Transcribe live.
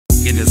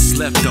It has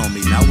slept on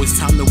me. Now it's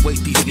time to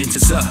wake these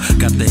bitches up.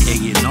 Got the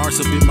A&Rs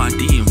up in my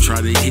DM, try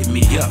to hit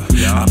me up.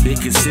 I've been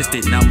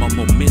consistent, now my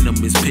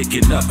momentum is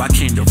picking up. I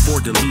can't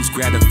afford to lose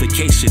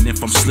gratification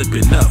if I'm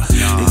slipping up.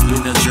 It's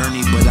been a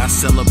journey, but I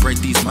celebrate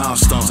these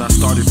milestones. I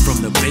started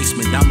from the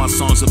basement, now my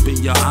song's up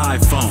in your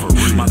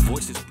iPhone. My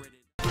voice is spreading.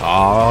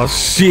 Oh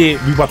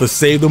shit, we about to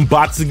save them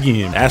bots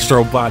again.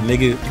 Astro bot,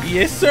 nigga.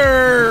 Yes,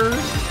 sir.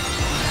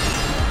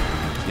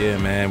 Yeah,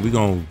 man, we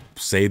gonna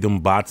save them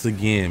bots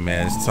again,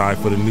 man. It's time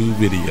for the new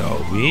video.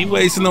 We ain't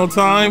wasting no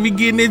time, we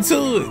getting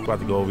into it. About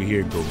to go over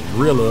here,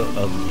 Gorilla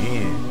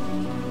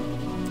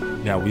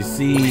again. Now we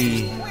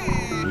see,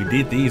 we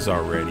did these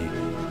already.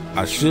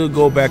 I should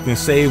go back and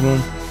save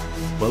them,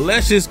 but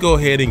let's just go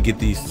ahead and get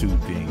these two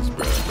things,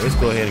 bro. Let's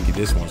go ahead and get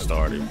this one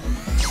started.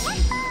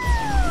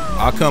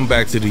 I'll come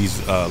back to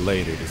these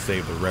later to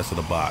save the rest of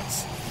the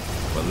bots.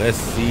 But let's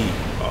see.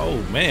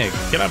 Oh man,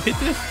 can I hit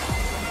this?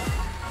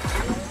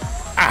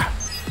 Ah,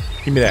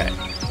 give me that.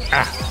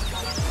 Ah,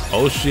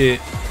 oh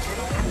shit.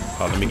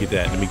 Oh, let me get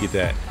that. Let me get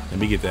that. Let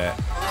me get that.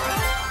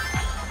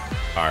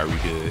 All right, we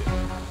good.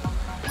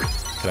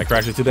 Can I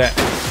crash into that?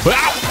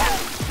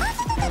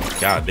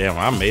 God damn,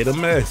 I made a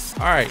mess.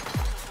 All right.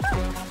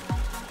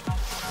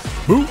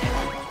 Boop.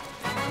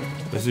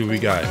 Let's see what we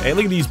got. Hey,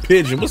 look at these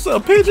pigeons. What's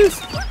up, pigeons?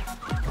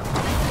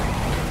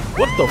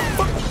 What the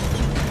fuck?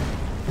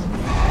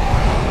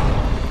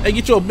 Hey,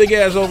 get your big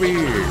ass over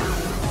here.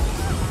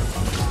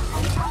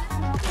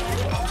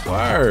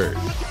 Word.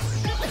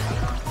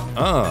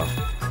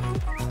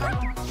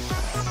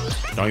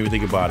 Don't even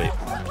think about it.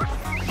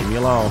 Leave me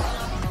alone.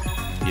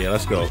 Yeah,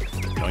 let's go.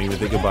 Don't even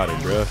think about it,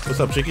 bruh. What's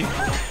up, chicken?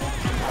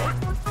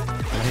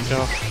 Anything,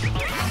 y'all?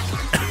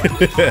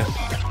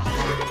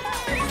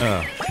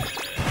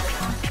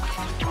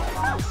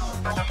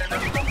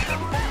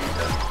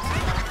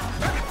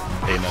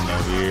 Ain't nothing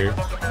over here.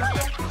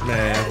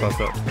 Man, what's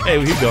up? Hey,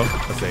 here you go.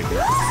 Let's take it.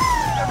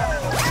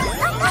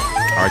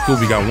 All right, cool.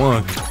 We got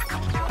one.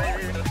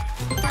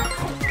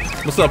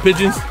 What's up,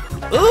 pigeons?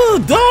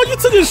 Ugh, dog, you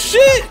took a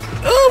shit.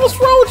 Ugh, what's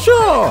wrong with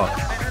y'all?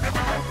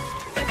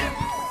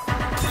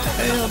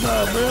 Hell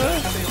nah, bruh.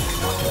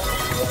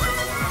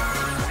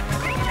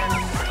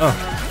 Alright,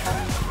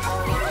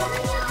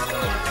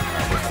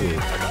 let's see it.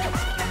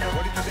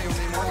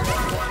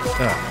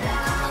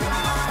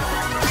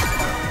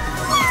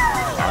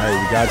 Alright,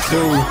 we got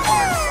two.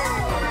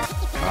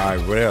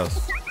 Alright, what else?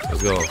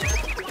 Let's go.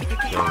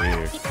 Over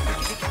here.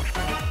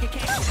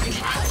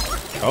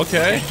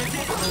 Okay.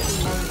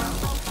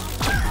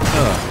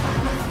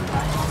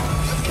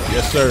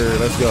 Yes, sir.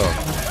 Let's go.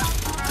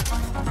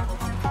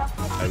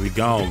 Hey, we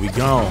gone. We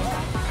gone.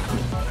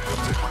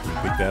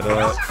 Pick that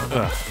up.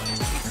 All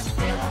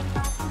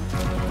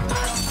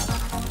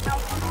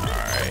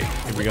right.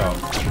 Here we go.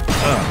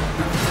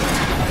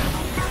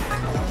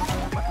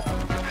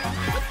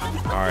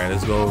 All right.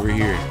 Let's go over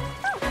here.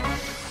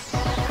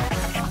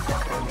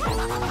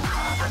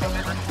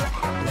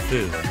 What's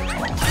this?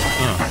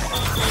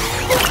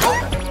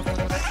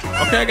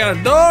 Okay, I got a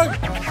dog.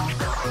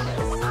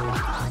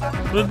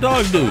 What the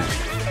dog do?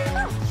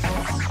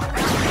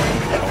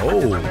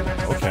 Oh,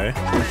 okay.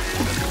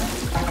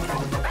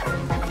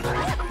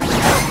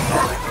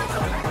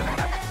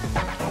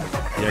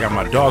 Yeah, I got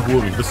my dog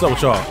with me. What's up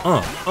with y'all?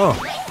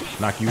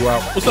 Knock you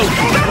out. What's up with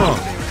you?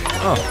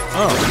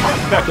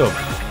 Back up.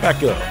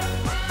 Back up.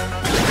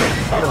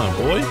 Hold on,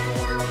 boy.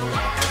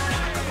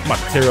 I'm about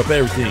to tear up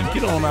everything.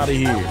 Get on out of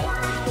here.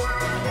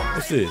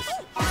 What's this?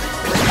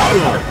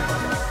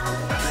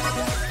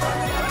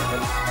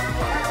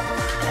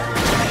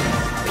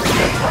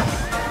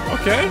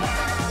 Okay.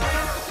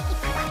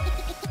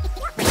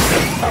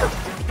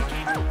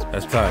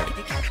 That's tight.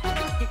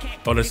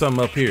 Oh, there's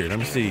something up here. Let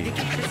me see.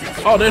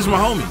 Oh, there's my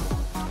homie.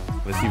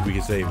 Let's see if we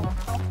can save him.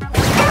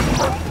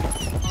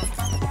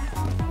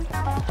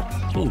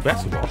 Ooh,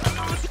 basketball.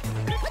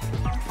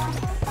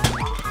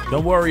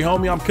 Don't worry,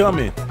 homie, I'm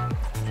coming.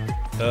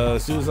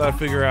 As soon as I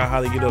figure out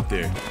how to get up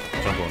there.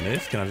 Jump on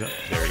this. Can I jump?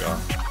 There we go.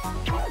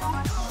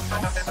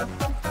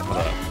 Hold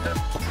up.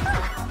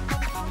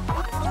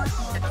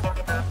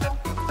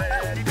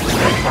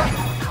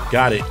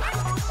 Got it.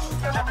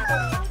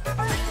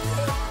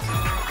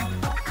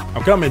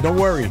 I'm coming, don't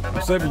worry.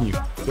 I'm saving you.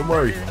 Don't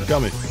worry, I'm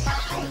coming.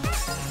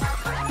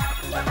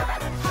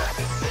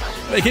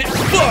 Make it.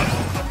 Fuck!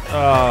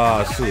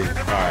 Oh, shit.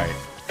 Alright.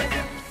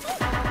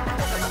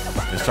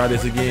 Let's try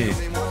this again.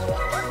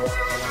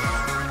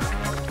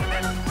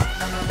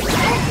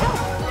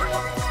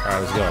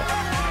 Alright, let's go.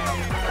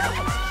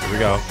 Here we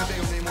go.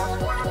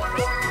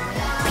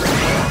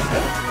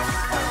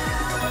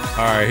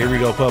 Alright, here we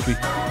go, puppy.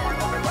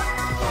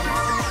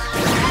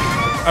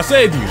 I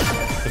saved you.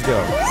 Let's go.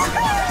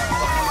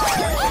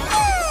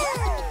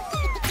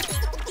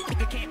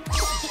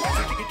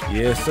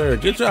 Yes, sir.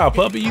 Good job,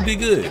 puppy. You did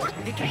good.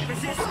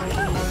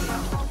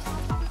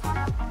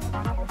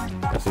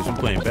 That's it. You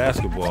playing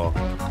basketball.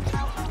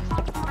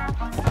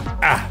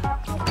 Ah.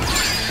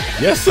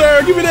 Yes,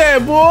 sir. Give me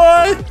that,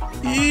 boy.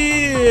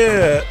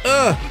 Yeah.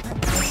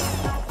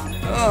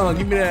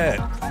 Give me that.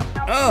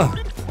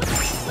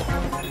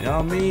 You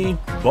know what I mean?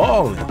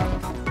 Balling.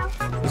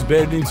 It's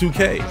better than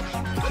 2K.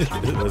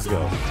 Let's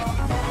go.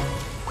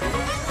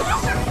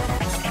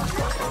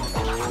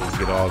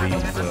 Get all these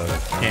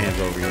cans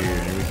over here,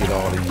 and we get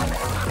all these.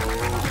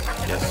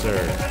 Yes,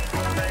 sir.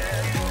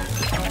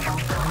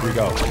 Here we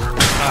go.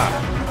 Ah.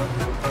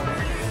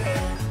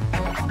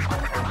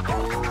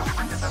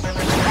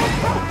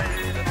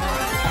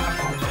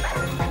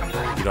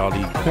 Get all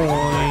these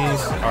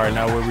coins. All right,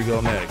 now where we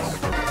go next?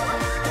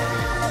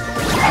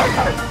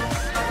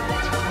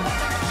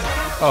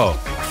 Oh,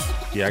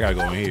 yeah, I gotta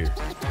go in here.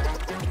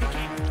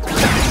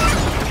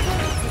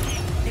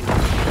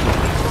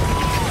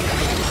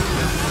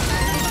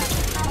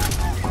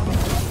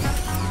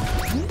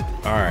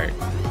 All right.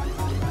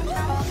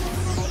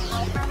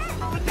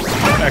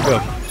 Back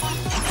up.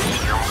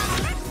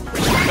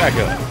 Back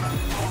up.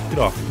 Get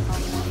off.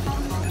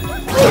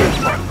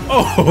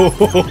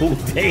 Oh,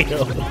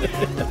 damn.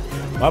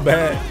 My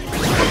bad.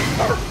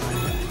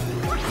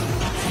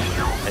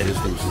 Hey, this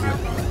dude's sleep.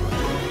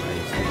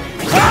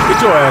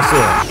 Get your ass up.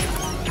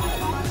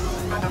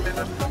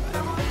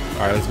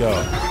 All right, let's go.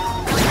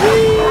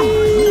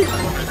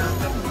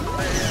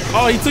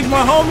 Oh, he took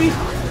my homie?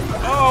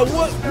 Oh,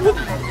 what?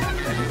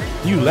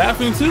 You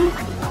laughing too?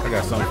 I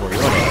got something for you.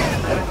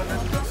 Hold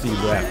on. See you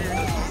laughing.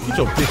 Get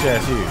your bitch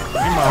ass here.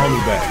 Get my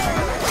homie back.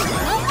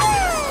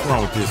 What's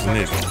wrong with this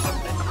nigga?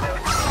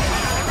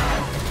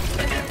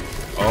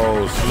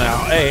 Oh,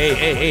 snap.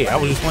 Hey. I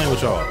was just playing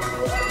with y'all.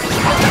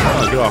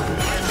 Get off me.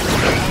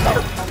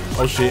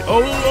 Oh, shit.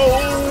 Oh.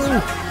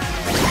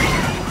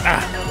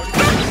 Ah.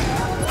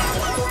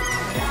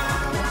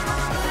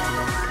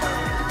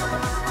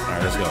 All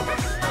right, let's go.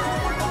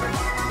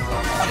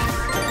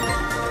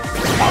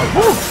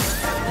 Woo.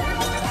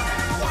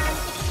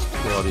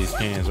 All these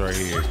cans right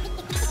here. Hey,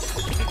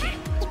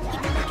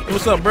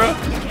 what's up, bro?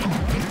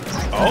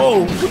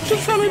 Oh, what you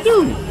trying to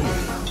do?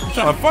 You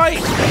trying to fight?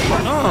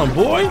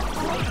 Boy.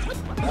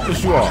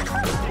 Push you off.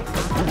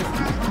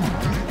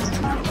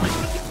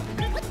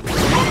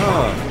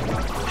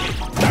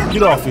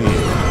 Get off here.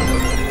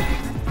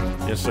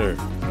 Yes, sir.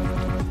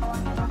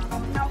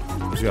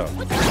 Let's go.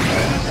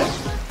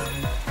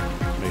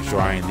 Make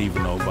sure I ain't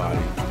leaving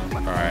nobody.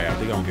 All right, I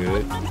think I'm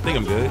good.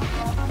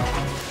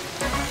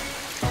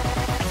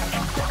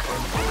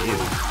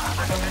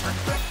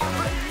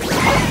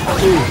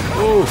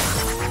 Oh.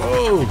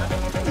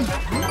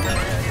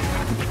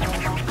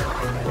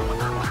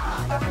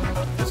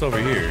 What's over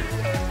here?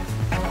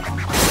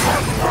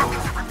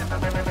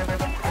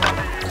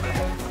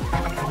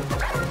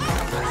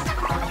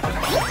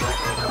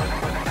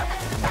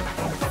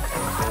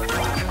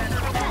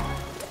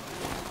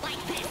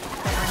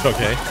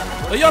 Okay.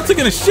 Oh, y'all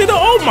taking a shit?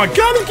 Oh my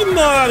God, I'm getting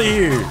out of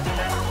here.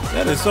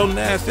 That is so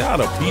nasty. I'd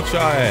have beat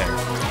your ass.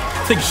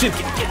 Take a shit.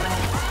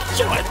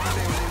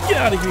 Get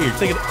out of here.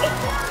 Take it.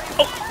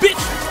 Oh,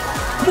 bitch.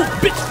 Move,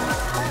 bitch.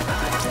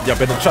 Y'all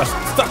better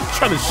stop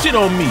trying to shit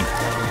on me.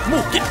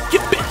 Move, get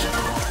bitch.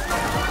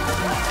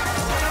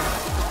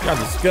 Y'all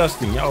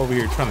disgusting. Y'all over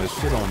here trying to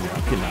shit on me.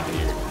 I'm getting out of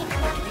here.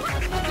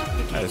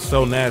 That is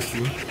so nasty.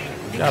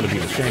 You gotta be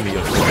ashamed of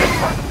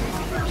yourself.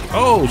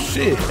 Oh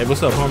shit! Hey,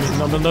 what's up, homie?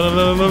 No.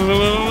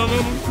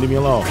 Leave me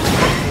alone.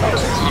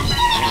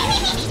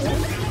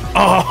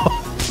 Oh!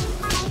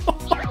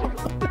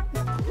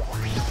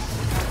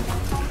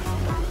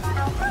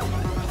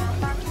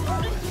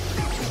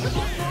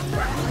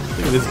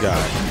 Look at this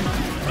guy.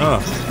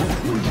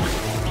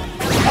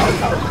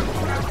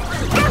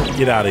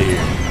 Get out of here.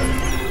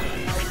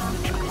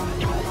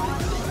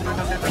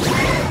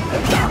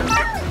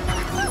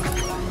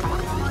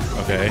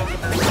 Okay.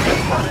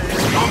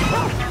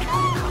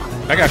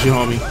 I got you,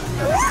 homie.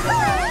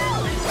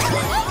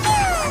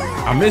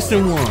 I'm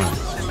missing one.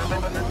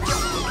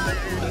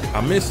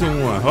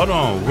 Hold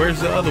on. Where's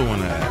the other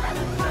one at?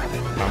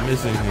 I'm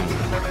missing him.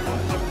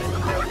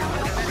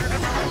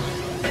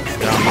 It's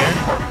down there?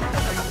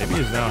 Maybe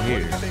it's down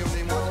here.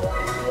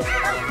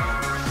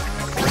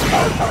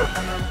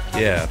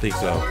 Yeah, I think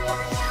so.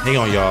 Hang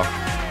on, y'all.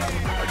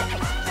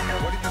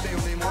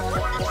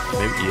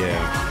 Maybe, yeah.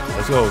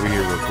 Let's go over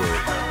here real quick.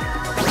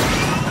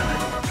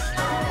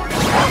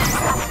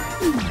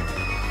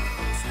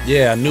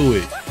 Yeah, I knew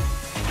it.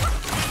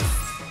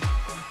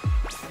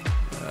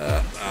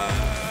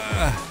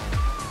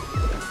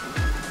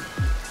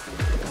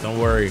 Don't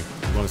worry,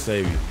 I'm gonna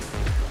save you.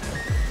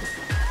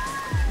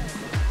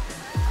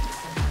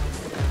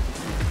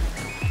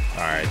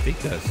 All right, I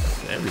think that's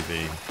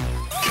everything.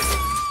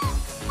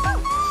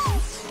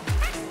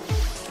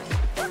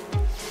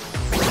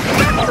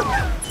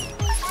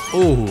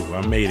 Ooh,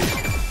 I made it.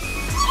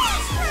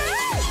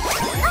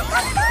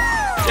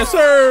 Yes,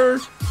 sir.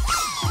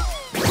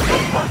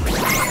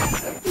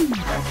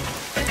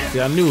 See,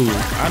 I knew it.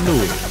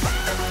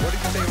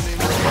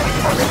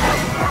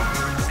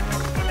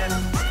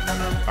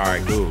 All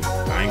right, cool.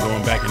 I ain't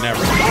going back in that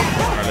room.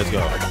 All right, let's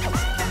go.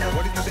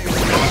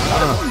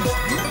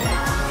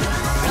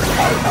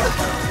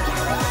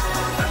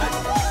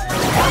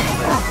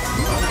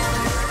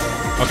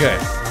 Okay.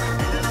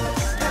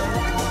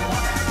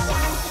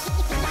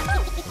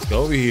 Let's go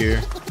over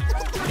here.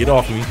 Get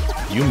off me.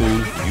 You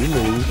move. You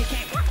move.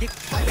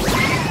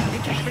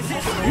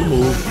 You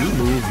move. You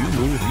move. You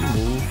move. You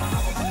move.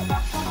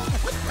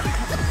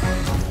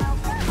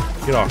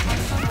 Get off me.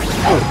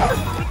 Oh.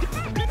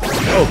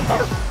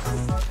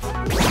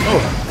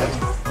 Oh.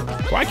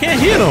 Well, I can't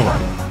hit him.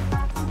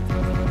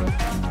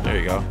 There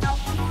you go.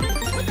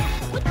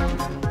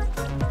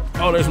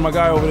 Oh, there's my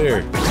guy over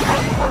there.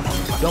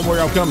 Don't worry,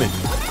 I'm coming.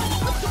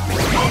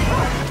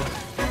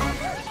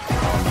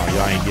 Oh, no,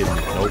 y'all ain't getting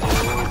it. Nope.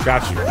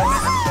 Got you.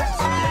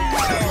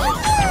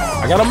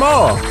 I got them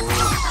all.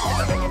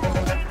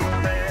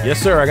 Yes,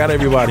 sir. I got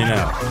everybody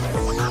now. All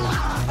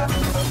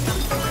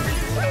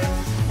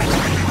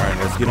right,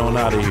 let's get on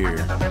out of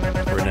here.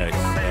 We're next.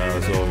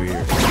 Let's go over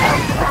here.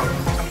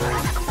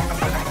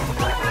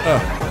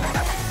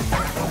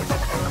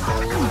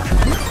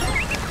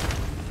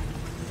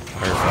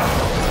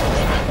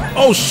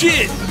 Oh,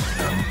 shit.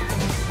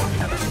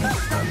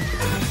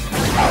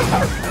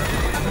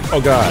 Oh,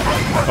 God.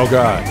 Oh,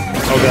 God.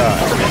 Oh, God.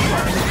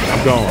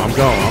 I'm going. I'm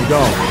going. I'm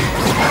going.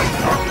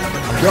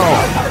 I'm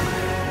going.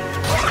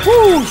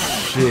 Woo,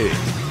 shit.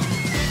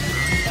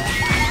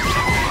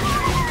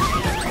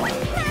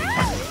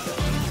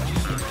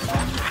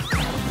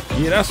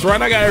 Yeah, that's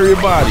right. I got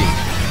everybody.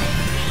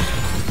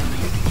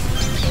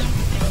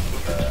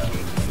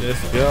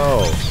 Let's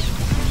go.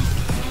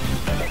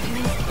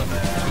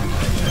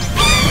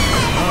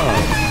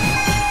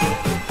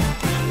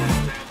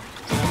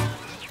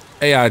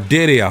 Hey, I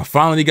did it. I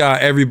finally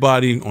got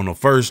everybody on the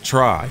first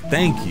try.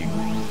 Thank you.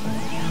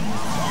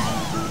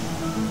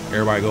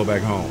 Everybody go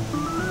back home.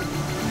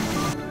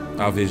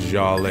 I'll visit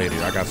y'all later.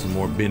 I got some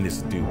more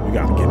business to do. We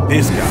got to get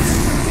this guy.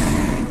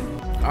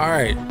 All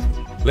right.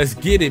 Let's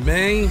get it,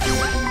 man.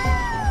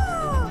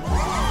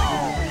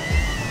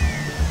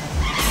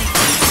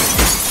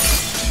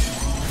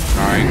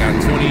 All right,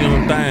 got 20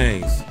 young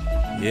things.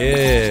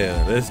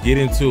 Yeah, let's get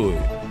into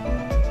it.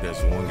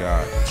 There's one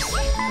guy.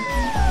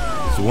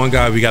 So one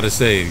guy we got to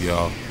save,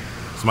 y'all.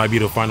 This might be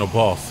the final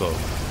boss, so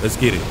let's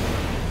get it.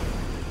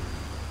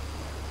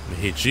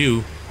 Hit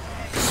you.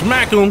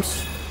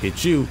 Smack'ems.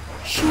 Hit you.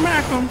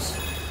 Smack'ems.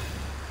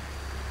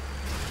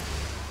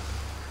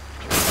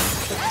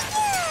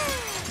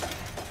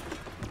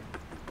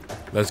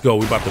 Let's go.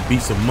 We about to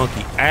beat some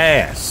monkey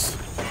ass.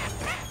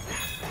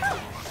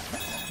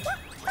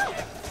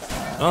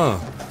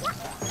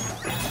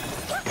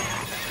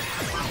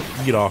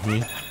 Get off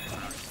me.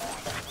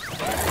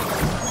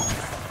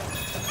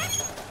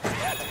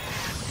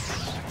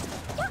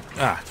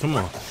 Ah, come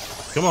on.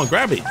 Come on,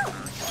 grab it.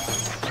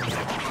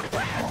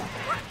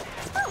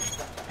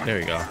 There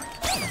you go.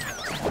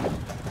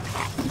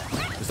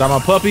 Is that my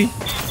puppy?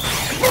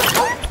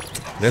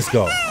 Let's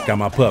go. Got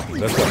my puppy.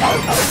 Let's go.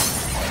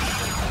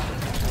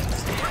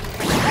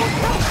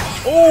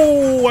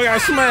 Oh, I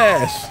got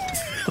smashed.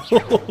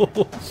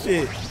 Oh,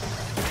 shit.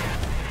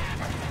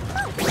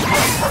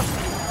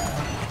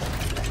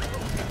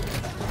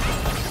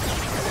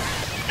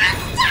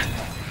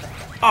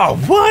 Oh,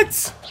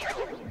 what?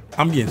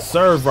 I'm getting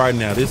served right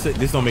now. This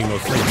don't make no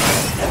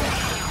sense.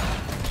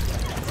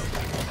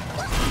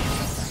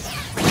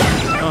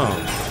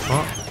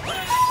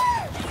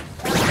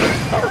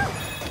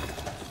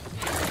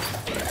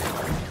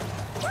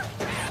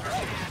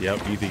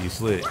 Yep, you think you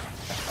slid.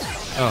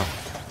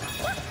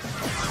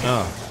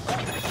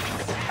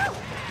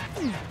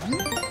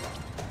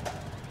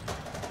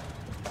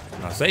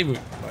 Now save it,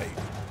 like.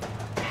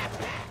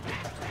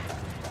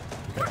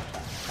 Okay.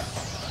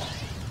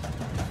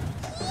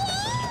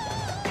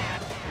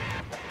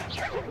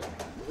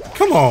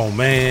 Come on,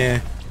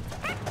 man.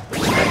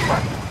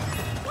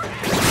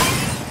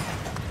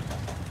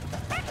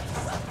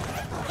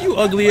 You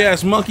ugly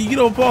ass monkey, get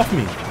up off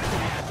me.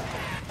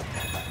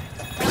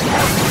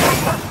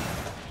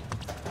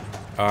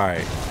 All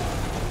right.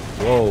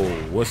 Whoa,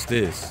 what's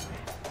this?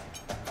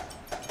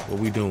 What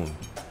we doing?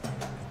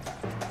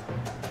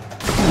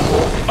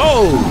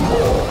 Oh!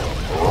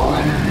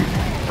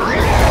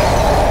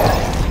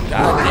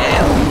 God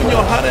damn, you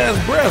your hot ass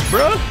breath,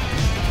 bruh.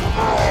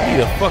 You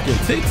need a fucking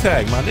Tic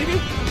Tac, my nigga.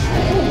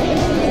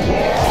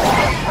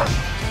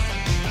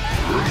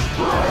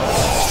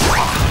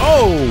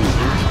 Oh!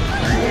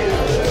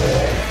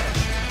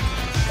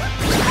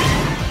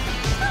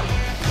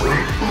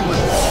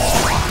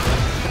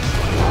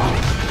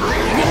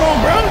 Come on,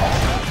 bro.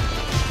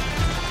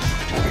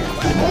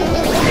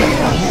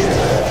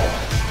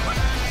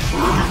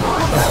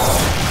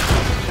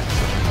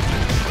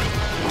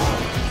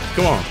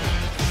 Come on.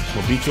 I'm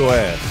gonna beat your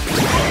ass.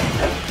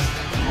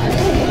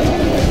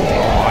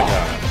 Oh my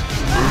God.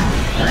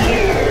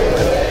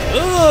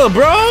 Ugh,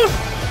 bro.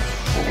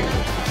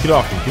 Get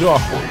off me. Get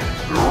off me.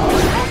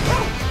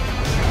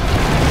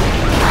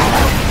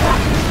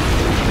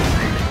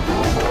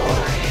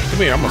 Come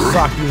here. I'm gonna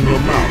sock you in your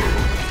mouth.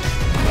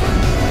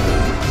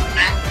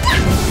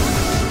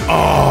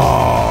 Oh.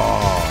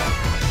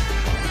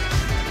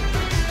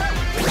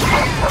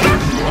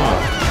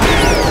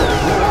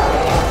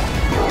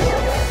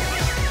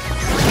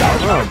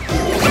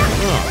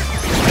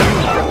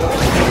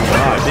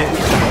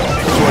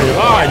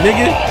 Alright,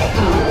 nigga.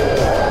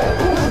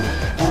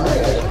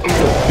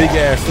 big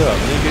ass up,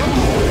 nigga.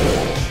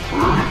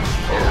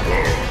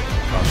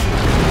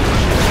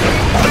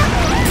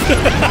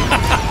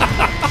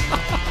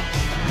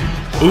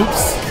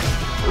 Oops.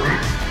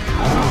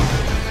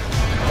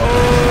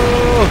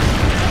 Oh.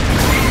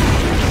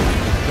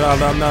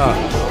 Nah.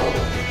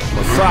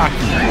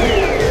 Masaki.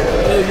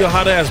 Hey, your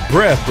hot ass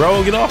breath,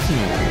 bro. Get off me.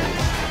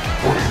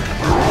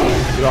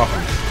 Get off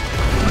me.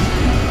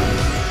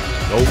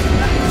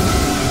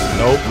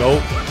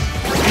 Nope.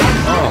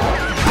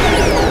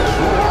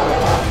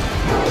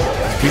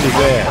 Beat his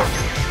ass.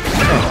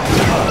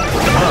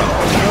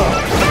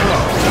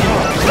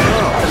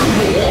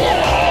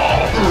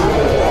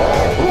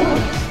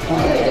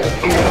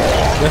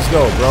 Let's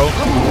go, bro.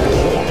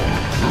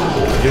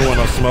 You don't want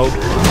no smoke?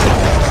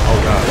 Oh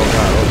god.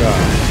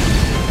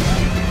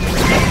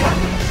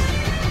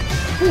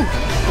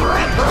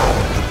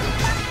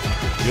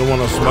 You don't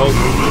want no smoke?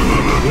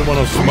 You don't want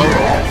no smoke?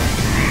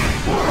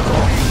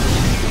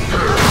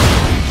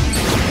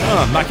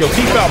 Knock your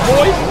teeth out,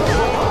 boy.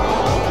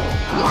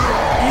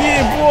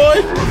 Yeah, boy.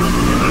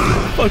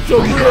 Fuck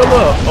your grill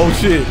up. Oh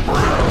shit.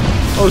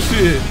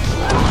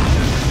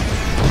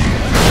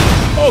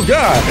 Oh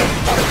god.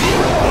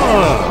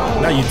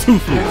 Now you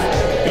toothless.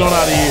 Get on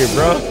out of here,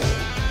 bro.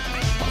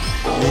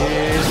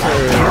 Yes,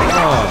 sir.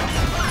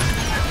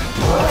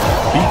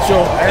 Beat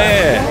your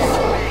ass.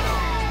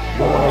 You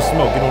don't want no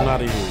smoke. Get on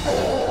out of here.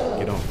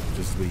 Get on.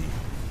 Just leave.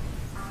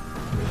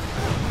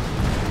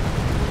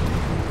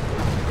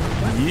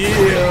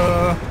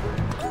 Yeah.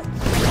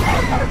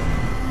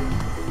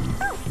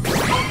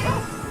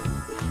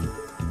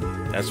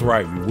 That's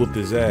right. We whooped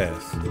his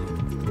ass.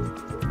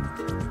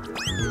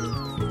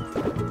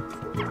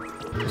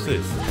 What's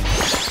this?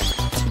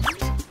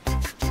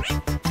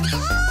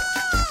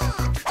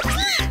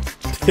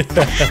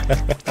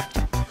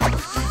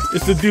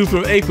 It's the dude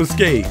from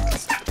A.K.A.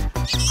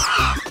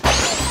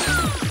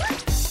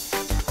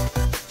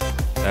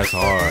 That's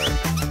hard.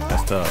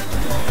 That's tough.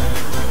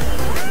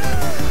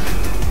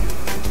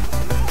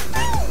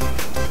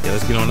 Yeah,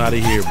 let's get on out of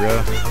here,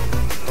 bro.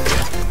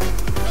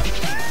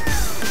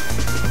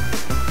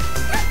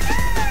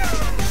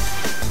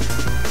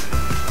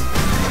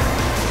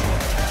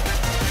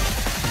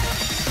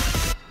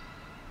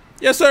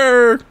 Yes,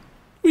 sir.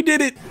 We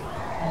did it.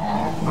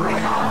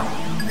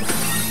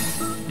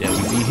 Yeah,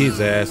 we beat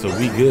his ass, so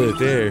we good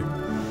there.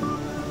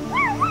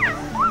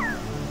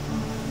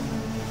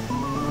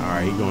 All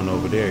right, he going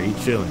over there. He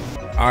chilling.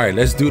 All right,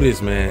 let's do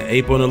this, man.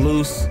 Ape on the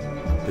loose.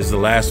 This is the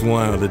last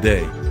one of the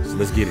day, so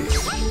let's get it.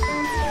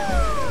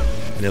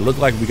 And it looked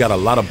like we got a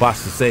lot of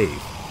bots to save,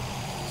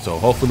 so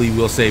hopefully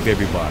we'll save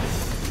everybody.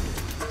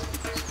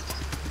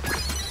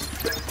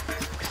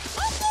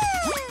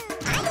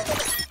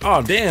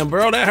 Oh damn,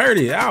 bro, that hurt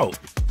it. Out.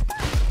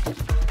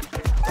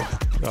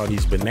 All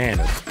these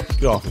bananas.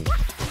 Get off me.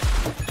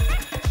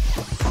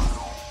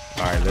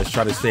 All right, let's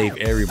try to save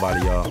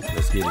everybody, y'all.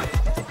 Let's get it.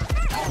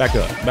 Back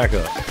up.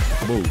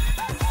 Move.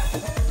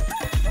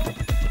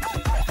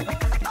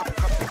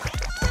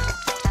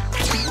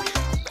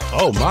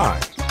 Oh my.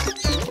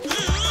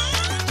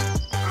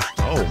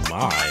 Oh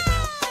my.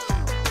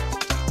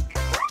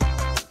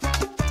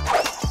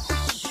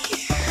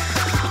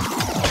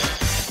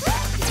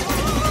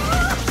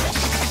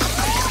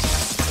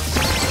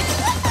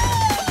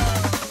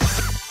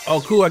 Oh,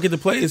 cool. I get to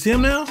play as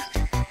him now?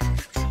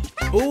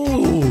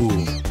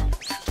 Ooh.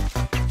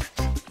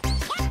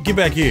 Get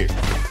back here.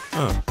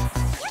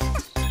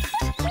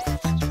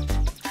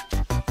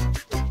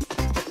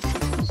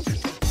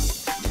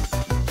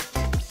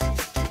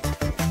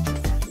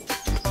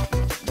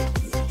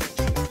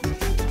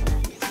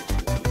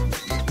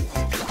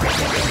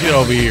 Get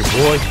over here,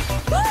 boy.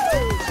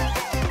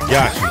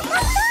 Got you.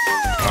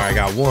 All right, I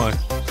got one.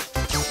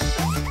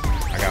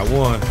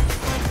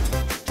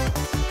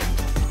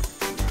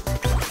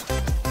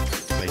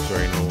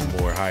 Ain't no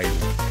more hiding.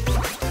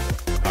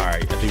 All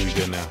right, I think we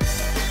good now.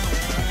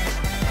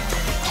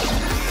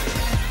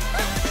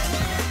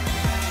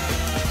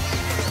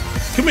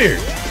 Come here.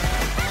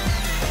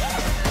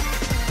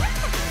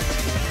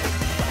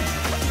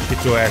 Get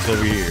your ass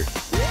over here.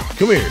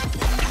 Come here.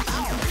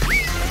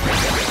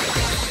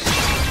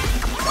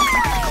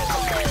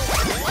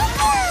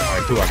 All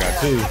right, cool. I got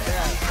two.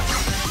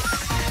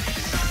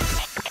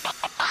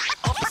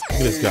 Look at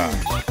this guy.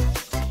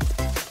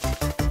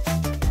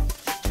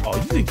 Oh,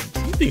 you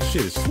think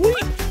shit is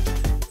sweet?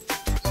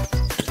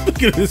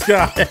 Look at this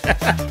guy.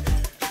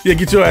 Yeah,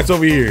 get your ass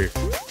over here.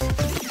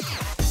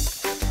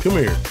 Come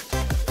here.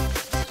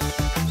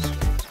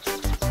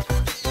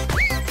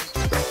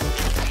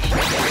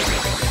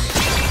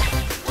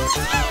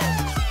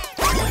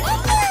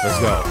 Let's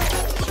go.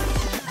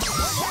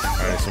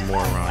 All right, some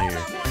more around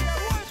here.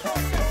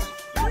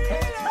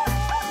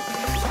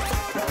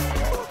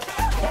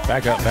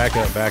 Back up.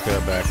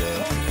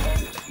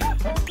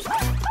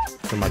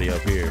 Somebody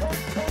up here.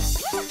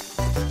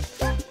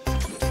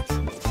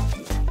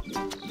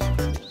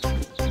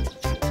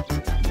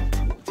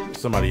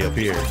 Somebody up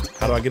here.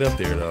 How do I get up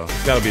there, though?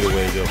 It's gotta be the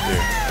way to get up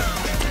there.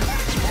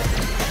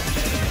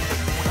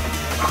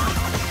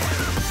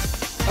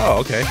 Oh,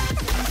 okay.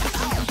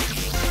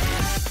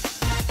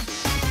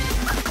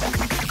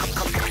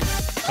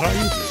 How do I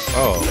use it?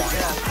 Oh.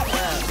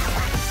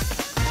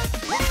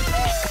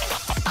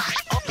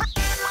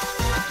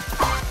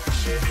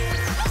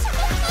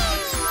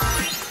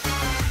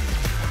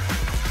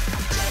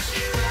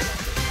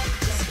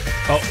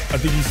 Oh, I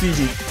think you see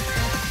me.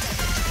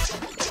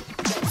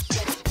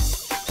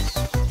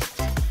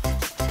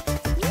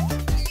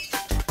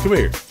 Come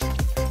here.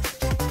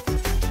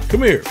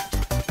 Come here.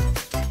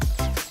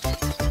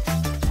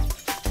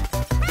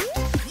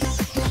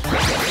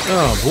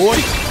 Oh, boy.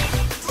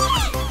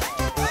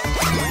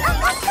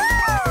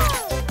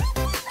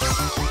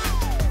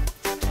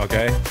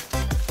 Okay.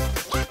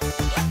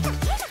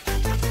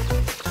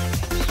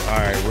 All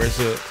right, where's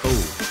the...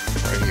 Oh,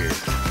 right here.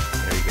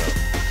 There you go.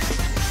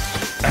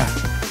 Ah.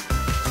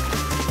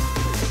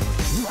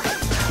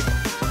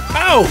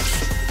 Ouch!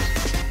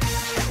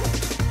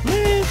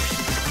 Man.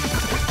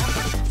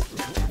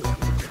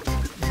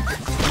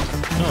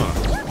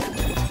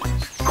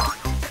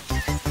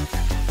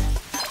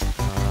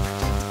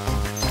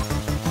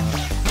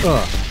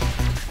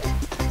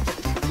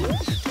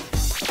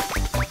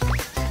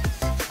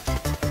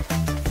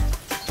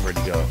 Where'd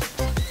he go?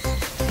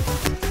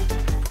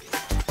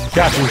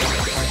 Got you.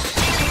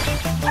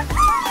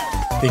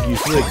 Think you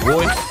slick,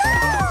 boy?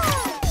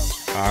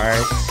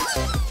 Alright.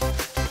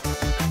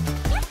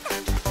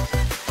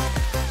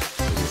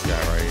 This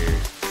guy right here.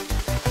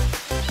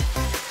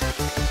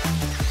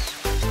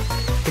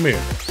 Come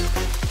here.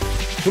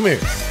 Come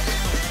here.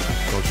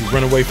 Don't you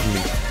run away from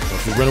me.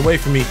 Don't you run away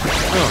from me.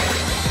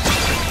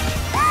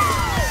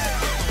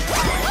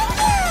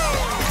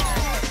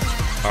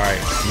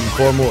 Alright, need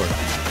 4 more.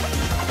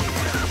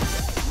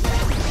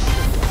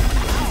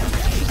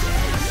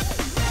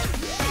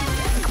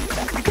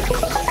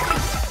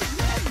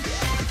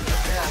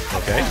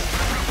 Okay.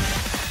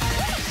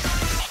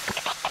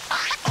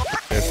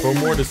 There's 4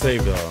 more to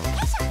save though.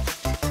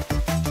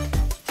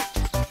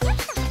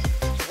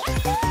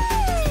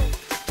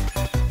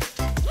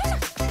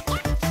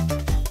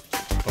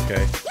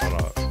 Okay, hold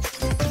on.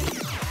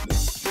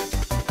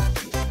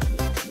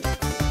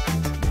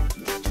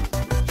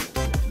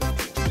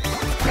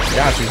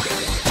 Got you.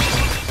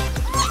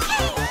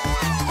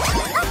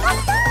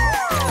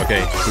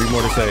 Okay, 3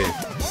 more to save.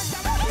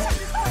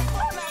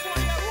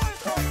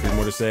 3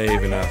 more to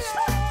save, and I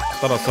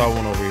thought I saw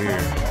one over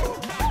here.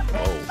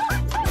 Oh.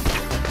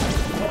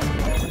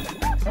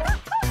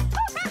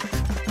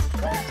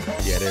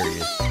 Yeah, there he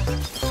is.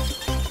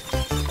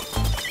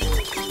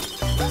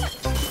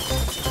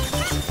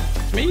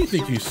 Man, you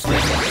think you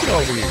slick? Get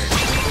over here.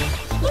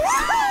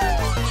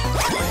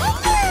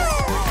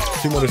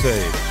 2 more to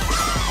save.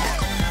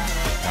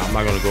 I'm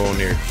not gonna go in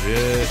there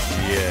just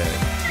yet.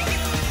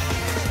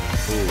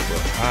 Ooh,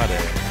 but how the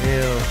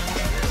hell?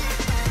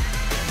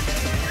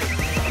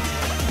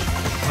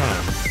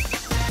 Huh.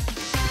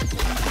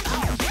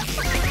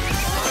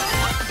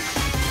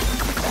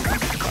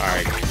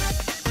 Alright.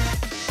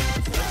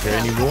 Is there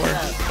any more?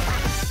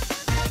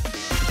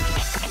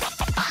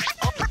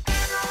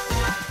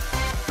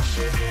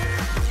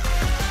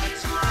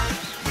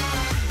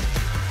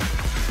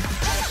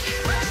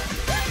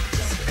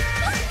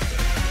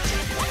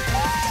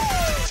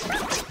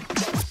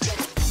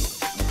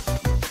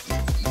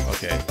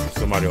 Okay,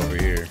 somebody over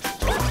here.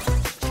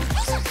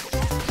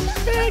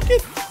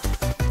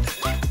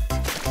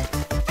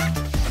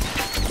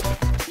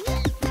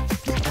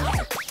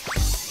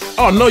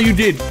 Oh, no, you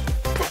didn't.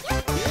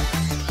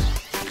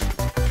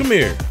 Come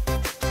here.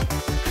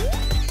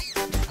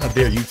 How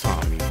dare you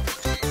taunt me?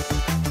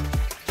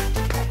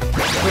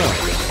 Huh.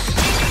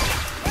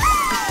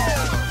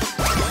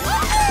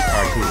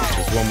 All right, cool.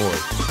 Just 1 more.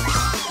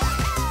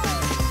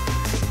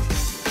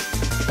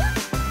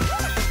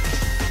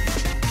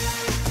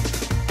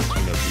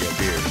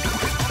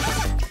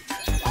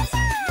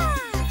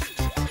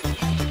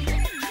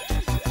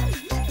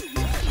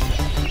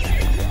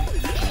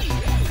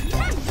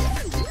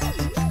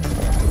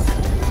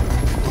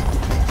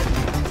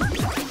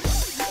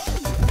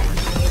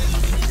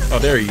 Oh,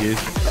 there he is.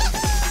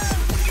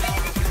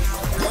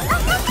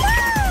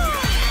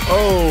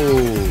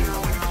 Oh.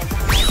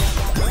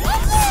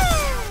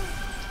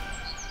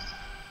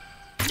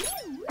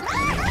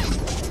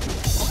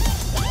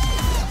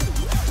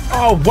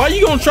 Oh, why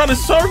you gonna try to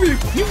serve me?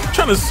 You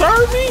trying to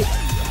serve me?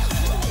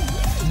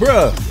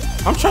 Bruh,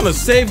 I'm trying to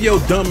save your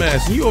dumb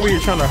ass and you over here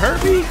trying to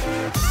hurt me?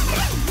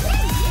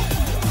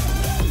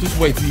 Just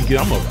wait till you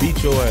get, I'm gonna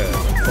beat your ass.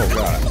 Oh,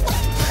 God.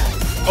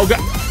 Oh,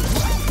 God.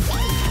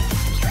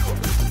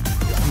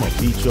 I'm gonna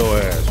beat your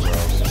ass, bro.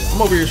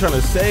 I'm over here trying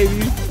to save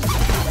you.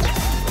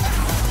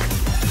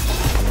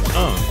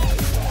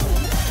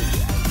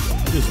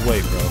 Just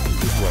wait, bro.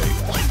 Just wait.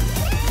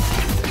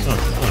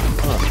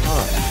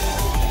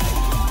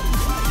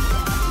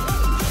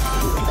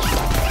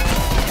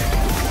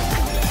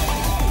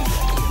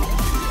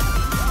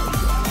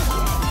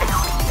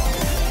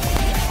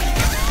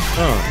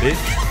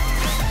 Bitch.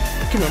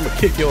 Come here, I'm gonna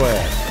kick your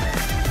ass.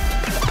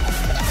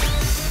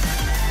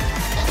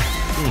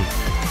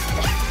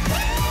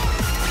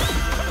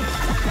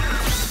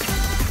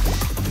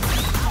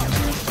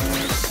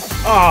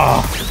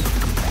 Oh.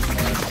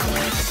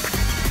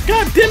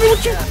 God damn it,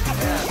 what you?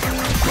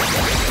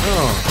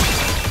 Oh.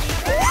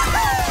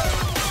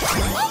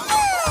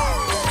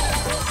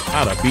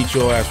 I'd have beat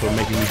your ass for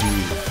making you do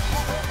this.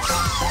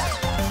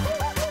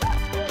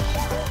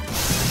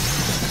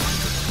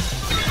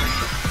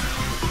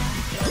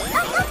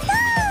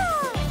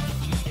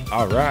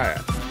 All right,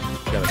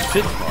 got a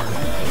shit part.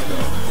 Let's go.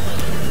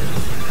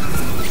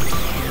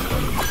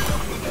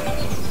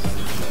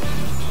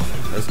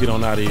 Let's get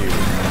on out of here.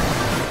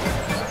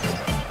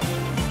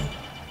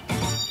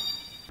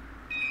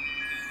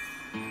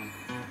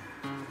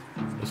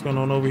 What's going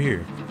on over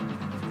here?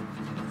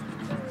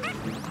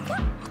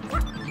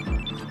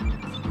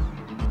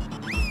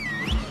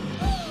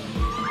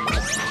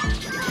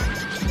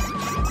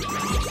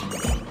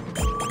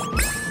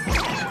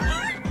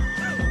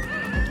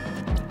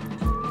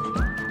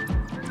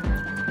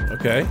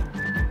 Okay.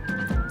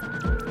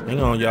 Hang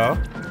on, y'all.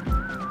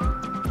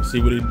 Let's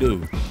see what he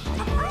do.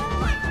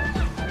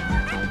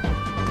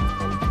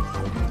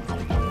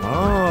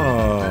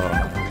 Oh.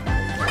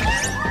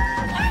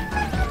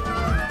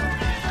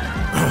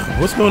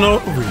 What's going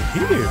on over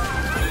here?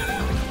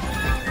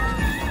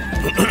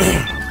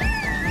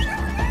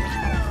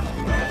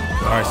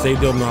 All right, save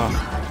them now.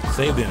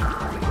 Save them.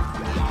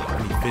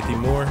 I need 50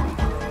 more. I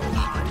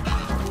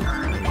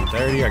need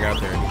 30. I got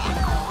 30.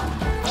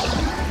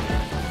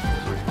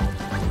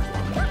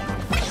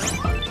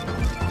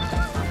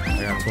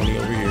 I got 20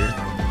 over here.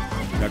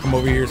 Now come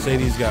over here and save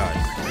these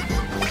guys.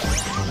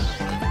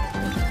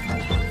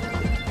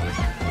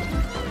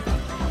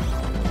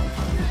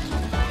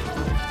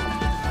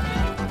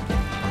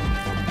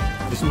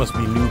 This must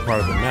be a new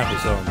part of the map or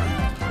something.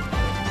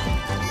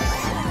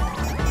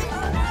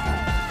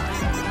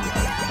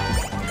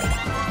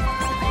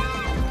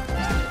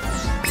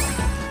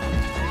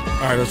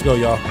 All right, let's go,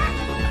 y'all.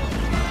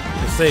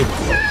 Let's save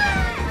them.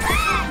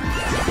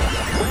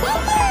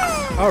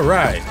 All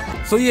right.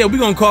 So yeah, we're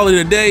gonna call it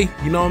a day.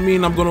 You know what I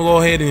mean? I'm gonna go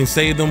ahead and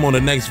save them on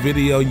the next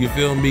video. You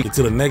feel me?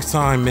 Until the next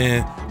time,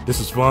 man. This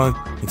was fun.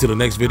 Until the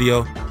next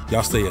video,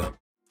 y'all stay up.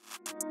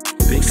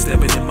 Big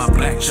stepping in my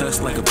black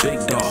chest like a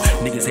big dog.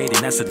 Niggas hating,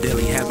 that's a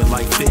daily habit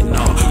like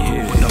fentanyl.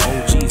 Yeah, with the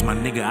OGs, my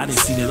nigga, I done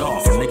seen it all.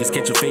 From niggas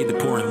catch a fade to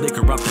pouring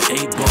liquor out the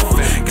 8-ball.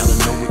 Gotta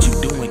know what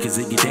you doing, cause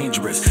it get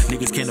dangerous.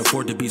 Niggas can't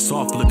afford to be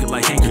soft, looking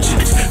like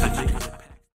handkerchiefs.